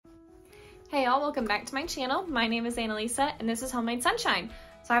Hey y'all, welcome back to my channel. My name is Annalisa and this is Homemade Sunshine.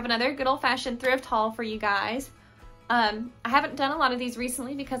 So I have another good old-fashioned thrift haul for you guys. I haven't done a lot of these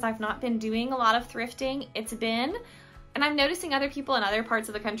recently because I've not been doing a lot of thrifting. And I'm noticing other people in other parts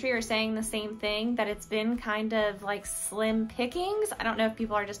of the country are saying the same thing, that it's been kind of like slim pickings. I don't know if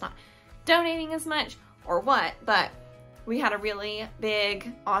people are just not donating as much or what, but we had a really big,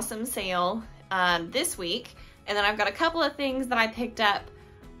 awesome sale this week. And then I've got a couple of things that I picked up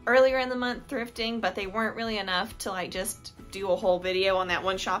earlier in the month thrifting, but they weren't really enough to like just do a whole video on that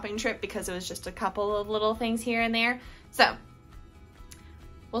one shopping trip because it was just a couple of little things here and there. So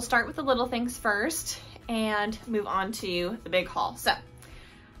we'll start with the little things first and move on to the big haul. So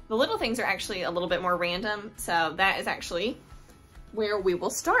the little things are actually a little bit more random, so that is actually where we will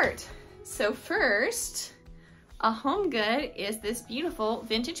start. So first, a home good is this beautiful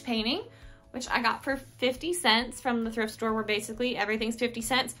vintage painting, which I got for 50 cents from the thrift store, where basically everything's 50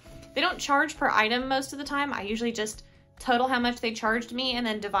 cents. They don't charge per item most of the time. I usually just total how much they charged me and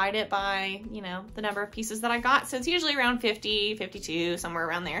then divide it by, you know, the number of pieces that I got. So it's usually around 50, 52, somewhere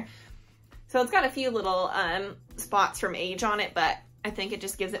around there. So it's got a few little spots from age on it, but I think it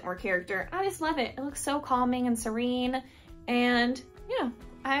just gives it more character. I just love it. It looks so calming and serene. And, you know,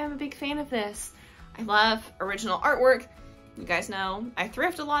 I am a big fan of this. I love original artwork. You guys know I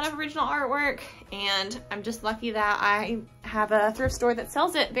thrift a lot of original artwork, and I'm just lucky that I have a thrift store that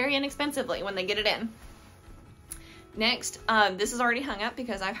sells it very inexpensively when they get it in. Next, this is already hung up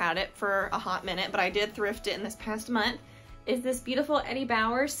because I've had it for a hot minute, but I did thrift it in this past month, is this beautiful Eddie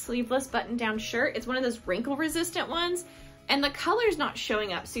Bauer sleeveless button-down shirt. It's one of those wrinkle-resistant ones, and the color's not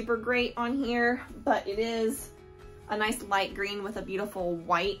showing up super great on here, but it is a nice light green with a beautiful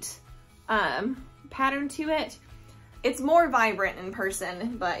white pattern to it. It's more vibrant in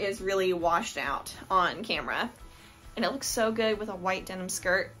person, but is really washed out on camera. And it looks so good with a white denim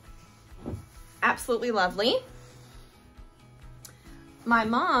skirt. Absolutely lovely. My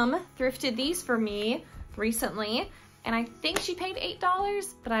mom thrifted these for me recently, and I think she paid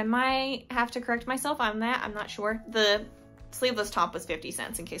 $8, but I might have to correct myself on that. I'm not sure. The sleeveless top was 50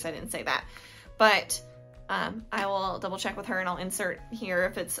 cents, in case I didn't say that. But I will double check with her, and I'll insert here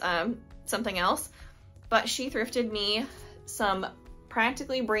if it's something else. But she thrifted me some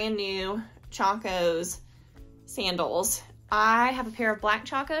practically brand new Chacos sandals. I have a pair of black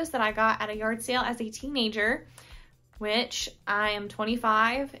Chacos that I got at a yard sale as a teenager, which I am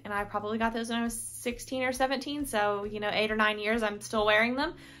 25, and I probably got those when I was 16 or 17. So, you know, 8 or 9 years, I'm still wearing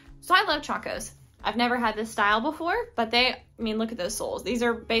them. So I love Chacos. I've never had this style before, but I mean, look at those soles. These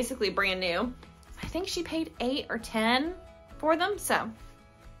are basically brand new. I think she paid 8 or 10 for them, so.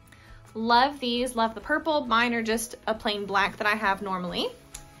 Love these, love the purple. Mine are just a plain black that I have normally.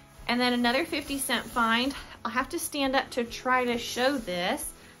 And then another 50-cent find. I'll have to stand up to try to show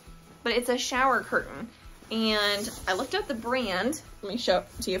this, but it's a shower curtain. And I looked up the brand. Let me show it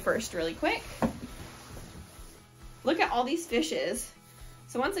to you first really quick. Look at all these fishes.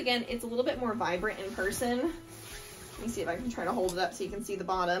 So once again, it's a little bit more vibrant in person. Let me see if I can try to hold it up so you can see the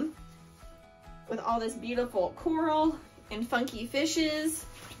bottom. With all this beautiful coral and funky fishes.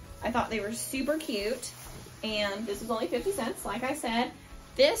 I thought they were super cute, and this was only 50 cents, like I said.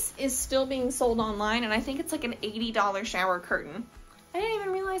 This is still being sold online, and I think it's like an $80 shower curtain. I didn't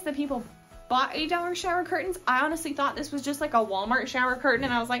even realize that people bought $80 shower curtains. I honestly thought this was just like a Walmart shower curtain,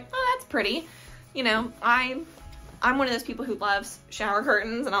 and I was like, oh, that's pretty. You know, I'm one of those people who loves shower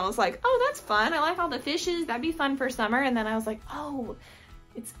curtains, and I was like, oh, that's fun. I like all the fishes. That'd be fun for summer. And then I was like, oh,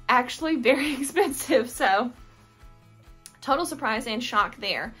 it's actually very expensive. So total surprise and shock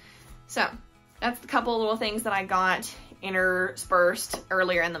there. So that's a couple of little things that I got interspersed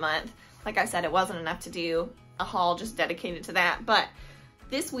earlier in the month. Like I said, it wasn't enough to do a haul just dedicated to that. But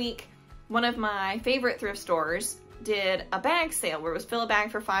this week, one of my favorite thrift stores did a bag sale where it was fill a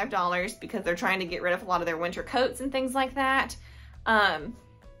bag for $5 because they're trying to get rid of a lot of their winter coats and things like that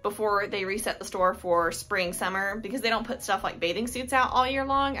before they reset the store for spring, summer, because they don't put stuff like bathing suits out all year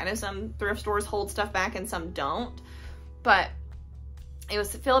long. I know some thrift stores hold stuff back and some don't, but it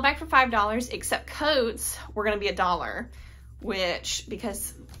was fill a bag for $5, except coats were gonna be $1, which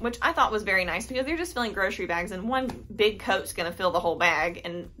I thought was very nice because they're just filling grocery bags, and one big coat's gonna fill the whole bag,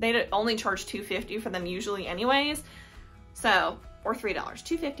 and they only charge $2.50 for them usually anyways. So, or $3,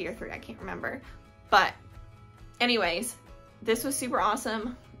 $2.50 or $3, I can't remember. But anyways, this was super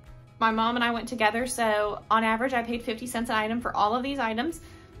awesome. My mom and I went together, so on average I paid 50 cents an item for all of these items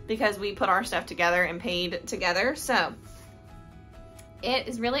because we put our stuff together and paid together. So it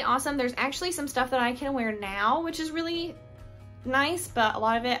is really awesome. There's actually some stuff that I can wear now, which is really nice, but a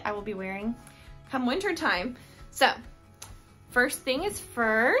lot of it I will be wearing come winter time. So first thing is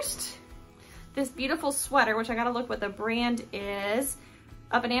first, this beautiful sweater, which I gotta look what the brand is,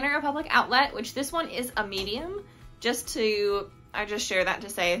 a Banana Republic outlet, which this one is a medium. I just share that to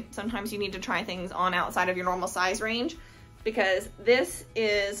say sometimes you need to try things on outside of your normal size range, because this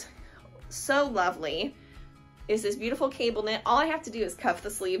is so lovely. It's this beautiful cable knit. All I have to do is cuff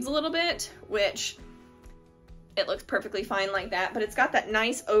the sleeves a little bit, which it looks perfectly fine like that, but it's got that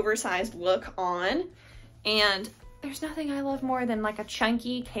nice oversized look on. And there's nothing I love more than like a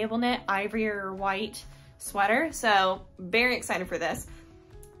chunky cable knit ivory or white sweater. So very excited for this.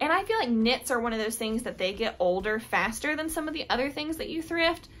 And I feel like knits are one of those things that they get older faster than some of the other things that you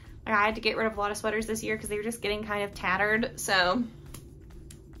thrift. Like I had to get rid of a lot of sweaters this year because they were just getting kind of tattered. So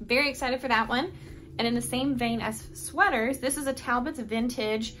very excited for that one. And in the same vein as sweaters, this is a Talbot's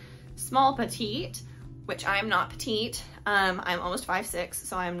Vintage Small Petite, which I am not petite. I'm almost 5'6",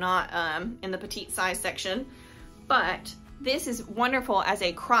 so I'm not in the petite size section. But this is wonderful as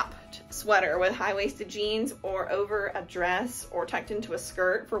a cropped sweater with high-waisted jeans or over a dress or tucked into a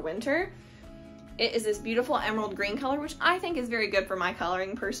skirt for winter. It is this beautiful emerald green color, which I think is very good for my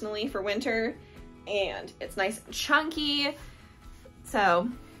coloring personally for winter. And it's nice and chunky. So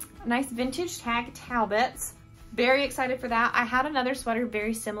nice vintage tag Talbots. Very excited for that. I had another sweater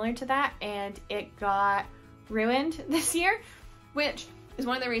very similar to that and it got ruined this year, which is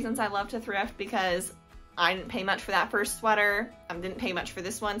one of the reasons I love to thrift, because I didn't pay much for that first sweater. I didn't pay much for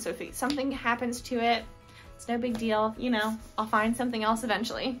this one. So if something happens to it, it's no big deal. You know, I'll find something else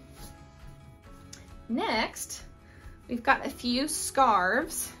eventually. Next, we've got a few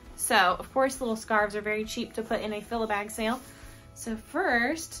scarves. So of course, little scarves are very cheap to put in a fill-a-bag sale. So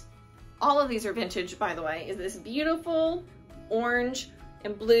first, all of these are vintage, by the way, is this beautiful orange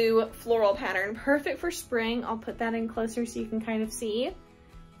and blue floral pattern, perfect for spring. I'll put that in closer so you can kind of see.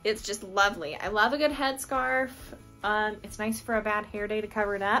 It's just lovely. I love a good headscarf. It's nice for a bad hair day to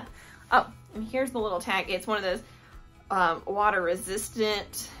cover it up. Oh, and here's the little tag. It's one of those water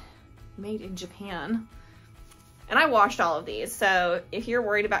resistant, made in Japan. And I washed all of these. So if you're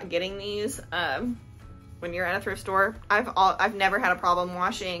worried about getting these when you're at a thrift store, I've never had a problem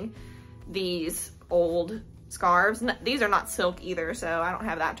washing these old scarves. These are not silk either, so I don't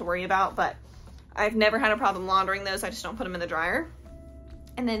have that to worry about, but I've never had a problem laundering those. I just don't put them in the dryer.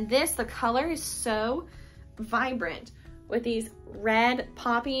 And then this, the color is so vibrant with these red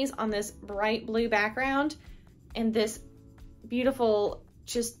poppies on this bright blue background and this beautiful,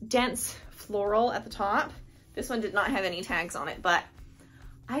 just dense floral at the top. This one did not have any tags on it, but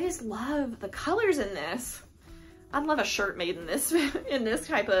I just love the colors in this. I'd love a shirt made in this in this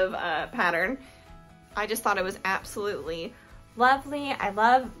type of pattern. I just thought it was absolutely lovely. I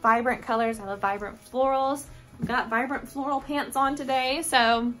love vibrant colors. I love vibrant florals. I've got vibrant floral pants on today,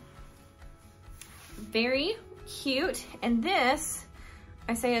 so very cute. And this,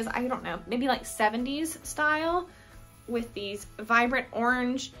 I say is, I don't know, maybe like 70s style with these vibrant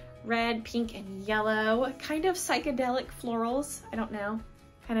orange, red, pink, and yellow, kind of psychedelic florals. I don't know,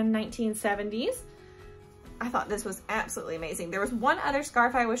 kind of 1970s. I thought this was absolutely amazing. There was one other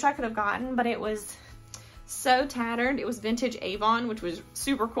scarf I wish I could have gotten, but it was so tattered. It was vintage Avon, which was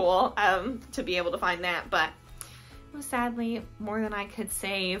super cool to be able to find that, but it was sadly more than I could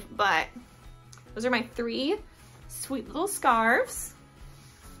save. But those are my 3 sweet little scarves.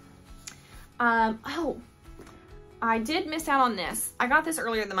 Oh, I did miss out on this. I got this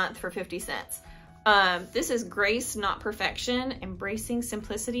earlier in the month for 50 cents. This is Grace Not Perfection, Embracing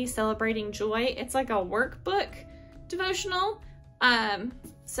Simplicity, Celebrating Joy. It's like a workbook devotional.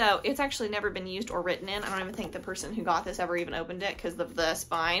 So it's actually never been used or written in. I don't even think the person who got this ever even opened it because of the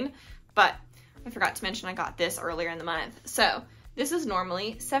spine, but I forgot to mention I got this earlier in the month. So this is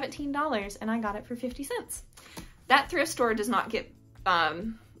normally $17 and I got it for 50 cents. That thrift store does not get,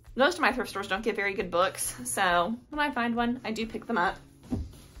 most of my thrift stores don't get very good books. So when I find one, I do pick them up.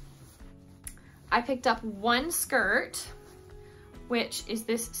 I picked up one skirt, which is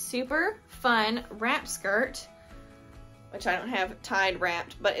this super fun wrap skirt, which I don't have tied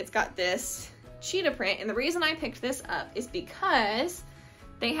wrapped, but it's got this cheetah print. And the reason I picked this up is because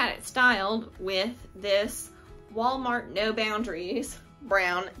they had it styled with this Walmart No Boundaries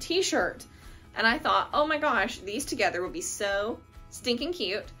brown t-shirt. And I thought, oh my gosh, these together would be so stinking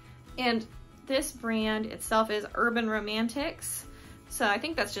cute. And this brand itself is Urban Romantics. So I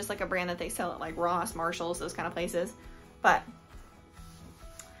think that's just like a brand that they sell at like Ross, Marshalls, those kind of places. But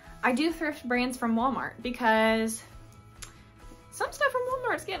I do thrift brands from Walmart because some stuff from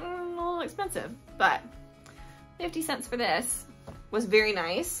Walmart's getting a little expensive, but 50 cents for this was very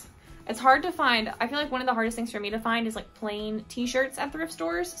nice. It's hard to find. I feel like one of the hardest things for me to find is like plain t-shirts at thrift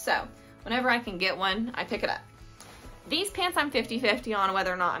stores. So whenever I can get one, I pick it up. These pants I'm 50-50 on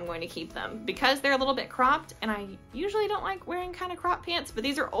whether or not I'm going to keep them because they're a little bit cropped, and I usually don't like wearing kind of cropped pants, but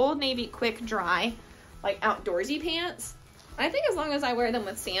these are Old Navy quick dry, like outdoorsy pants. I think as long as I wear them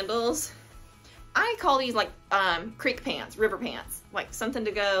with sandals, I call these like creek pants, river pants, like something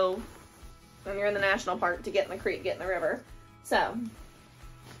to go when you're in the national park to get in the creek, get in the river. So,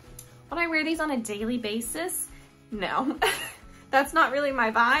 would I wear these on a daily basis? No, that's not really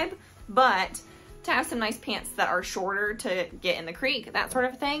my vibe, but to have some nice pants that are shorter to get in the creek, that sort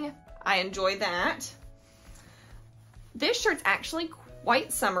of thing, I enjoy that. This shirt's actually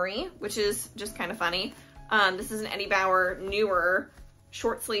quite summery, which is just kind of funny. This is an Eddie Bauer newer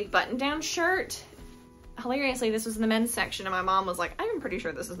short sleeve button down shirt. Hilariously, this was in the men's section and my mom was like, I'm pretty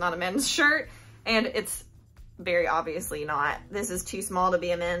sure this is not a men's shirt. And it's very obviously not. This is too small to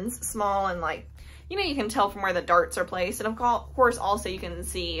be a men's. Small and like, you know, you can tell from where the darts are placed. And of course also you can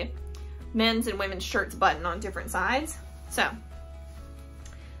see men's and women's shirts button on different sides. So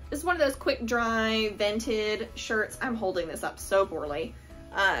this is one of those quick dry vented shirts. I'm holding this up so poorly.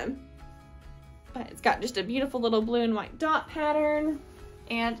 But it's got just a beautiful little blue and white dot pattern,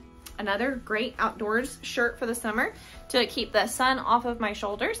 and another great outdoors shirt for the summer to keep the sun off of my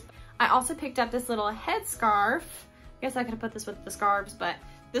shoulders. I also picked up this little head scarf. I guess I could have put this with the scarves, but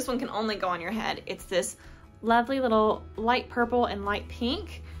this one can only go on your head. It's this lovely little light purple and light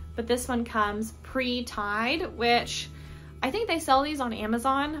pink, but this one comes pre-tied, which I think they sell these on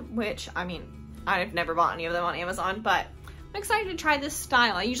Amazon, which, I mean, I've never bought any of them on Amazon, but I'm excited to try this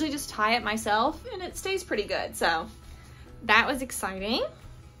style. I usually just tie it myself and it stays pretty good. So that was exciting.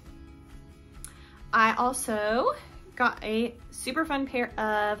 I also got a super fun pair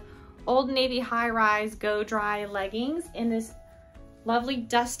of Old Navy high-rise Go Dry leggings in this lovely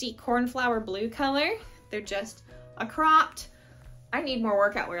dusty cornflower blue color. They're just a cropped. I need more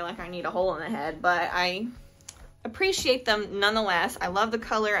workout wear, like I need a hole in the head, but I appreciate them nonetheless. I love the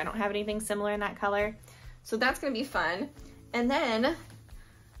color. I don't have anything similar in that color. So that's gonna be fun. And then I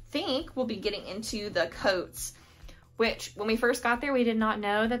think we'll be getting into the coats, which when we first got there, we did not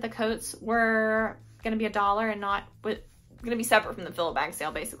know that the coats were gonna be $1 and not gonna be separate from the fill bag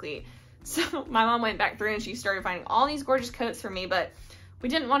sale basically. So my mom went back through and she started finding all these gorgeous coats for me, but we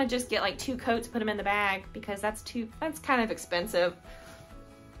didn't want to just get like 2 coats, put them in the bag because that's kind of expensive,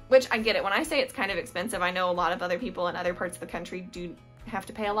 which I get it. When I say it's kind of expensive, I know a lot of other people in other parts of the country do have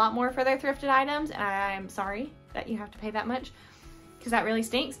to pay a lot more for their thrifted items, and I'm sorry that you have to pay that much because that really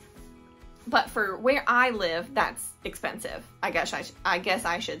stinks. But for where I live, that's expensive. I guess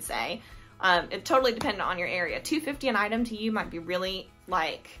I should say. It totally depends on your area. $2.50 an item to you might be really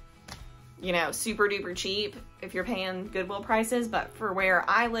like, you know, super duper cheap if you're paying Goodwill prices, but for where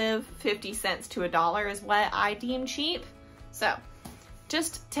I live, 50 cents to $1 is what I deem cheap. So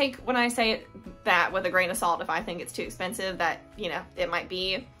just take when I say that with a grain of salt. If I think it's too expensive, that, you know, it might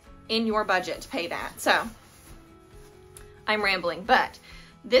be in your budget to pay that. So I'm rambling, but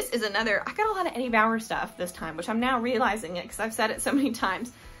this is another, I got a lot of Eddie Bauer stuff this time, which I'm now realizing it because I've said it so many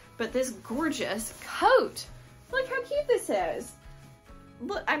times, but this gorgeous coat, look how cute this is.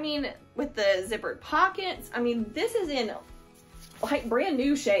 Look, I mean, with the zippered pockets, I mean, this is in like brand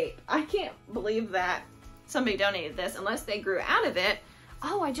new shape. I can't believe that somebody donated this unless they grew out of it.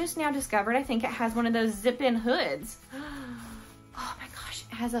 Oh, I just now discovered, I think it has one of those zip-in hoods. Oh my gosh,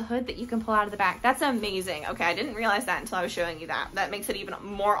 it has a hood that you can pull out of the back. That's amazing. Okay, I didn't realize that until I was showing you that. That makes it even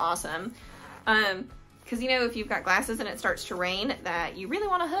more awesome. Because, you know, if you've got glasses and it starts to rain, that you really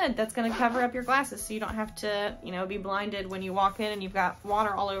want a hood that's going to cover up your glasses so you don't have to, you know, be blinded when you walk in and you've got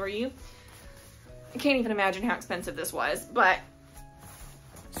water all over you. I can't even imagine how expensive this was, but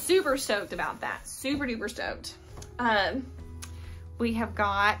super stoked about that. Super duper stoked. We have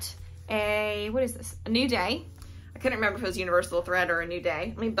got a, what is this? A New Day. I couldn't remember if it was Universal Thread or a New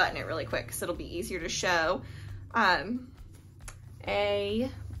Day. Let me button it really quick because it'll be easier to show. A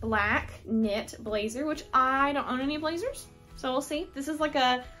black knit blazer, which I don't own any blazers, so we'll see. This is like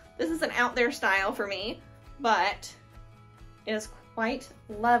this is an out there style for me, but it is quite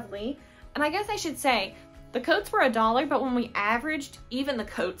lovely. And I guess I should say the coats were $1, but when we averaged even the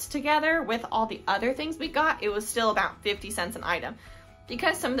coats together with all the other things we got, it was still about 50 cents an item.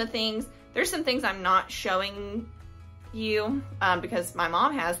 Because some of the things, there's some things I'm not showing you because my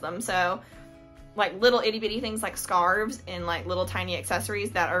mom has them, so like little itty bitty things like scarves and like little tiny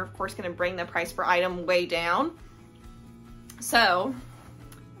accessories that are of course going to bring the price per item way down. So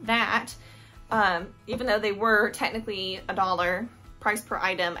that, even though they were technically $1, price per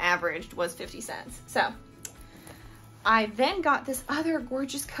item averaged was 50 cents. So I then got this other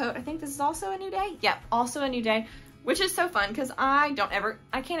gorgeous coat. I think this is also a New Day. Yep, also a New Day. which is so fun because I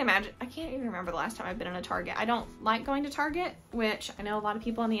can't even remember the last time I've been in a Target. I don't like going to Target, which I know a lot of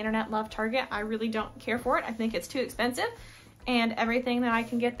people on the internet love Target. I really don't care for it. I think it's too expensive, and everything that I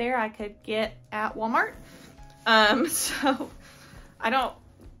can get there, I could get at Walmart. So I don't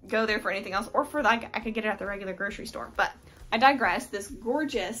go there for anything else, or for like, I could get it at the regular grocery store, but I digress. This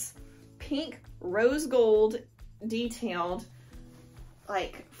gorgeous pink rose gold detailed,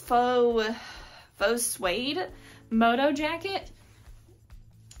 like faux suede moto jacket.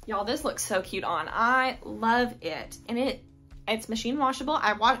 Y'all, this looks so cute on. I love it. And it's machine washable.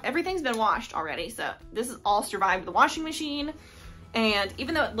 Everything's been washed already, so this has all survived the washing machine. And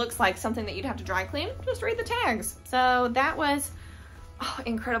even though it looks like something that you'd have to dry clean, just read the tags. So that was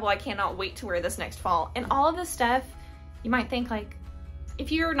incredible. I cannot wait to wear this next fall. And all of this stuff, you might think like,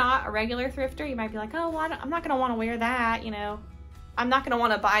 if you're not a regular thrifter, you might be like, oh, well, I'm not gonna wanna wear that, you know. I'm not gonna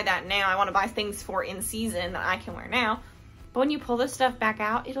wanna buy that now. I wanna buy things for in season that I can wear now. But when you pull this stuff back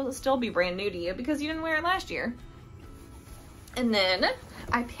out, it'll still be brand new to you because you didn't wear it last year. And then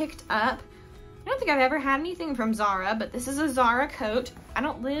I picked up, I don't think I've ever had anything from Zara, but this is a Zara coat. I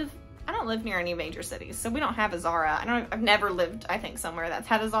don't live near any major cities, so we don't have a Zara. I've never lived, I think, somewhere that's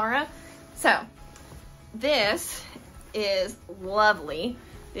had a Zara. So this is lovely.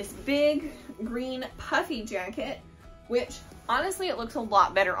 This big green puffy jacket, which honestly it looks a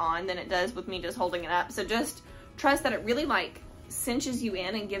lot better on than it does with me just holding it up. So just trust that it really like cinches you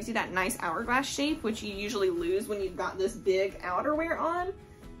in and gives you that nice hourglass shape, which you usually lose when you've got this big outerwear on.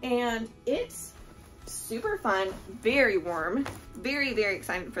 And it's super fun, very warm, very, very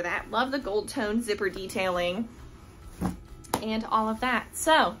excited for that. Love the gold tone zipper detailing and all of that.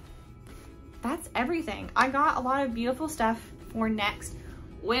 So that's everything. I got a lot of beautiful stuff for next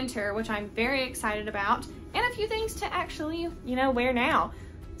winter, which I'm very excited about, and a few things to actually, you know, wear now.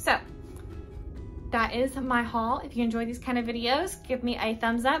 So that is my haul. If you enjoy these kind of videos, give me a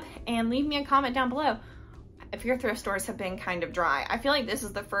thumbs up and leave me a comment down below if your thrift stores have been kind of dry. I feel like this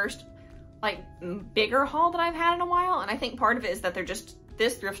is the first like bigger haul that I've had in a while, and I think part of it is that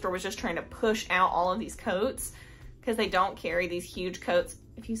this thrift store was just trying to push out all of these coats because they don't carry these huge coats.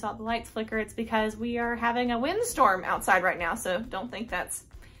 If you saw the lights flicker, it's because we are having a windstorm outside right now, so don't think that's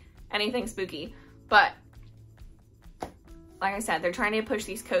anything spooky. But like I said, they're trying to push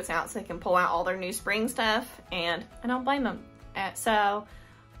these coats out so they can pull out all their new spring stuff, and I don't blame them. So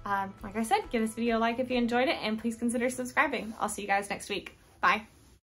like I said, give this video a like if you enjoyed it, and please consider subscribing. I'll see you guys next week. Bye.